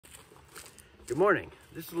Good morning,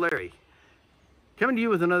 this is Larry, coming to you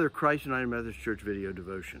with another Christ United Methodist Church video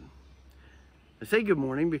devotion. I say good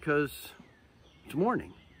morning because it's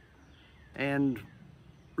morning. And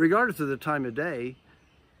regardless of the time of day,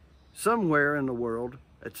 somewhere in the world,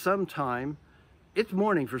 at some time, it's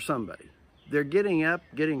morning for somebody. They're getting up,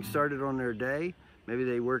 getting started on their day. Maybe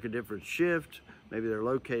they work a different shift. Maybe they're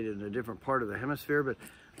located in a different part of the hemisphere, but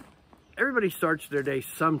everybody starts their day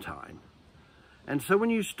sometime. And so when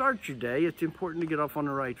you start your day, it's important to get off on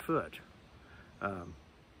the right foot. I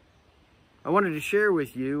wanted to share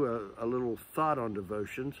with you a little thought on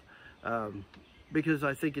devotions because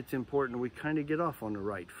I think it's important we kind of get off on the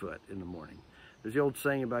right foot in the morning. There's the old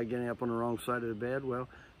saying about getting up on the wrong side of the bed. Well,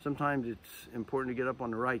 sometimes it's important to get up on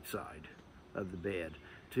the right side of the bed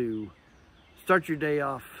to start your day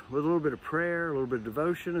off with a little bit of prayer, a little bit of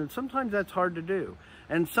devotion, and sometimes that's hard to do.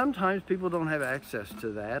 And sometimes people don't have access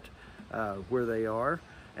to that where they are.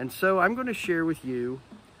 And so I'm going to share with you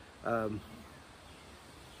a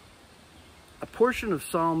portion of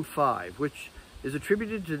Psalm 5, which is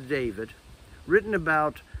attributed to David, written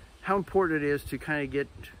about how important it is to kind of get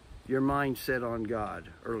your mind set on God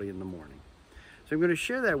early in the morning. So I'm going to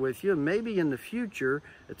share that with you, and maybe in the future,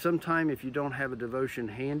 at some time, if you don't have a devotion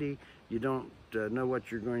handy, you don't know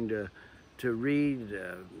what you're going to read,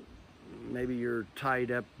 maybe you're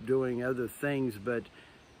tied up doing other things, but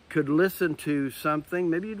could listen to something.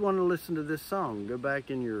 Maybe you'd want to listen to this song. Go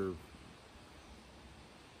back in your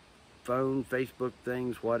phone, Facebook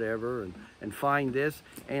things, whatever, and find this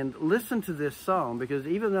and listen to this song, because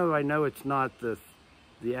even though I know it's not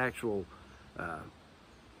the actual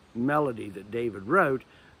melody that David wrote,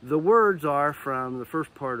 the words are from the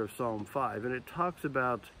first part of Psalm 5, and it talks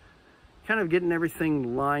about kind of getting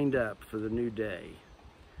everything lined up for the new day.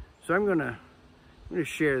 So I'm going to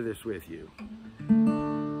share this with you.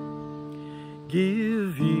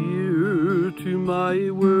 Give ear to my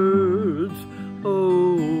words,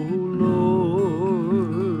 O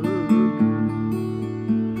Lord.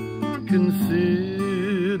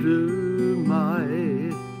 Consider my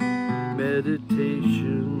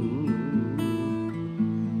meditation.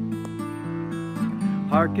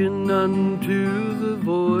 Hearken unto the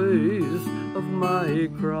voice of my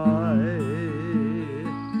cry.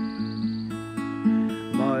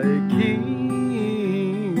 My King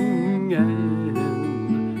and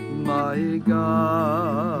my God,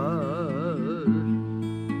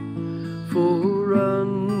 for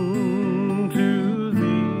unto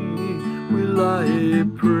thee will I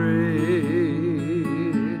pray.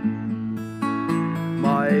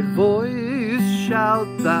 My voice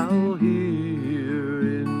shalt thou hear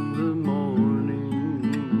in the morning.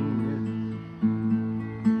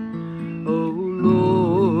 O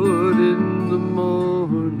Lord, in the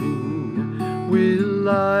morning will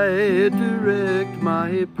I direct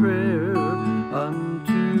my prayer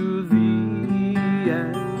unto thee,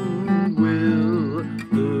 and will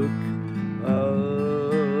look up.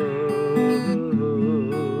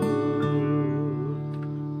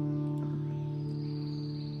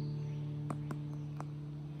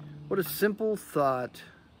 What a simple thought,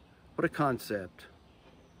 what a concept,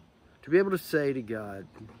 to be able to say to God,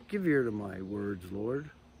 give ear to my words, Lord.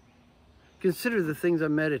 Consider the things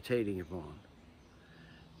I'm meditating upon.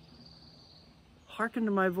 Hearken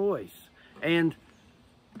to my voice. And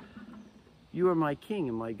you are my King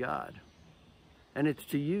and my God. And it's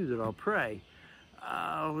to you that I'll pray.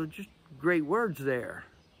 Just great words there.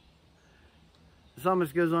 The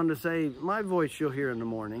psalmist goes on to say, my voice you'll hear in the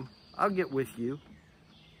morning. I'll get with you.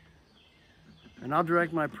 And I'll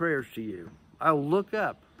direct my prayers to you. I'll look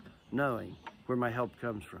up knowing where my help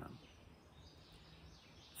comes from.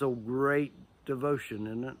 It's a great devotion,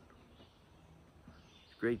 isn't it?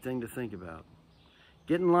 It's a great thing to think about.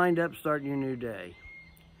 Getting lined up, starting your new day.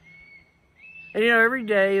 And you know, every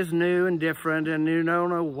day is new and different, and you don't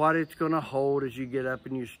know what it's going to hold as you get up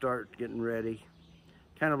and you start getting ready.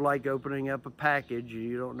 Kind of like opening up a package,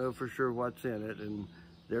 you don't know for sure what's in it, and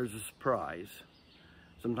there's a surprise.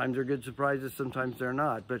 Sometimes they're good surprises, sometimes they're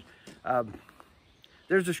not. But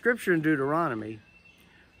there's a scripture in Deuteronomy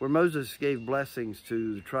where Moses gave blessings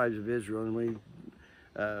to the tribes of Israel, and we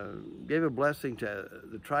gave a blessing to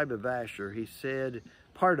the tribe of Asher. He said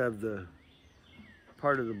part of the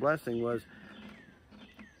blessing was,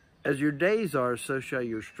 as your days are, so shall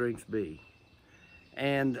your strength be.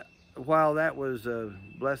 And while that was a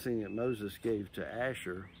blessing that Moses gave to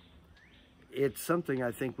Asher, it's something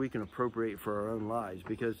I think we can appropriate for our own lives,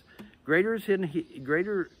 because greater is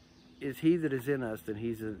he that is in us than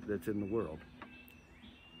he that's in the world.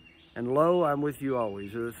 And lo, I'm with you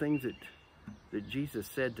always are the things that Jesus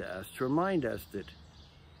said to us to remind us that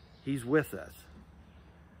he's with us.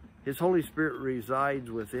 His Holy Spirit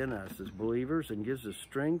resides within us as believers and gives us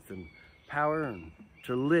strength and power and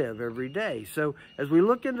to live every day. So as we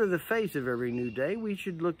look into the face of every new day, we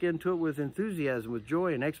should look into it with enthusiasm, with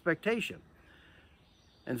joy and expectation.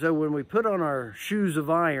 And so when we put on our shoes of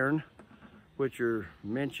iron, which are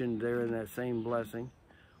mentioned there in that same blessing,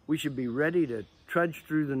 we should be ready to trudge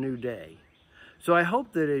through the new day. So I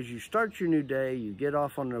hope that as you start your new day, you get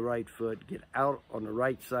off on the right foot, get out on the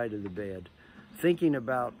right side of the bed, thinking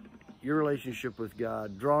about your relationship with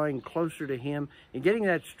God, drawing closer to Him, and getting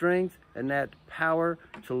that strength and that power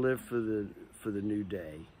to live for the new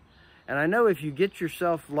day. And I know if you get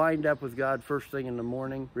yourself lined up with God first thing in the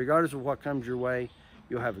morning, regardless of what comes your way,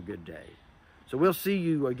 you'll have a good day. So we'll see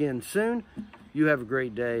you again soon. You have a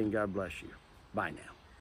great day, and God bless you. Bye now.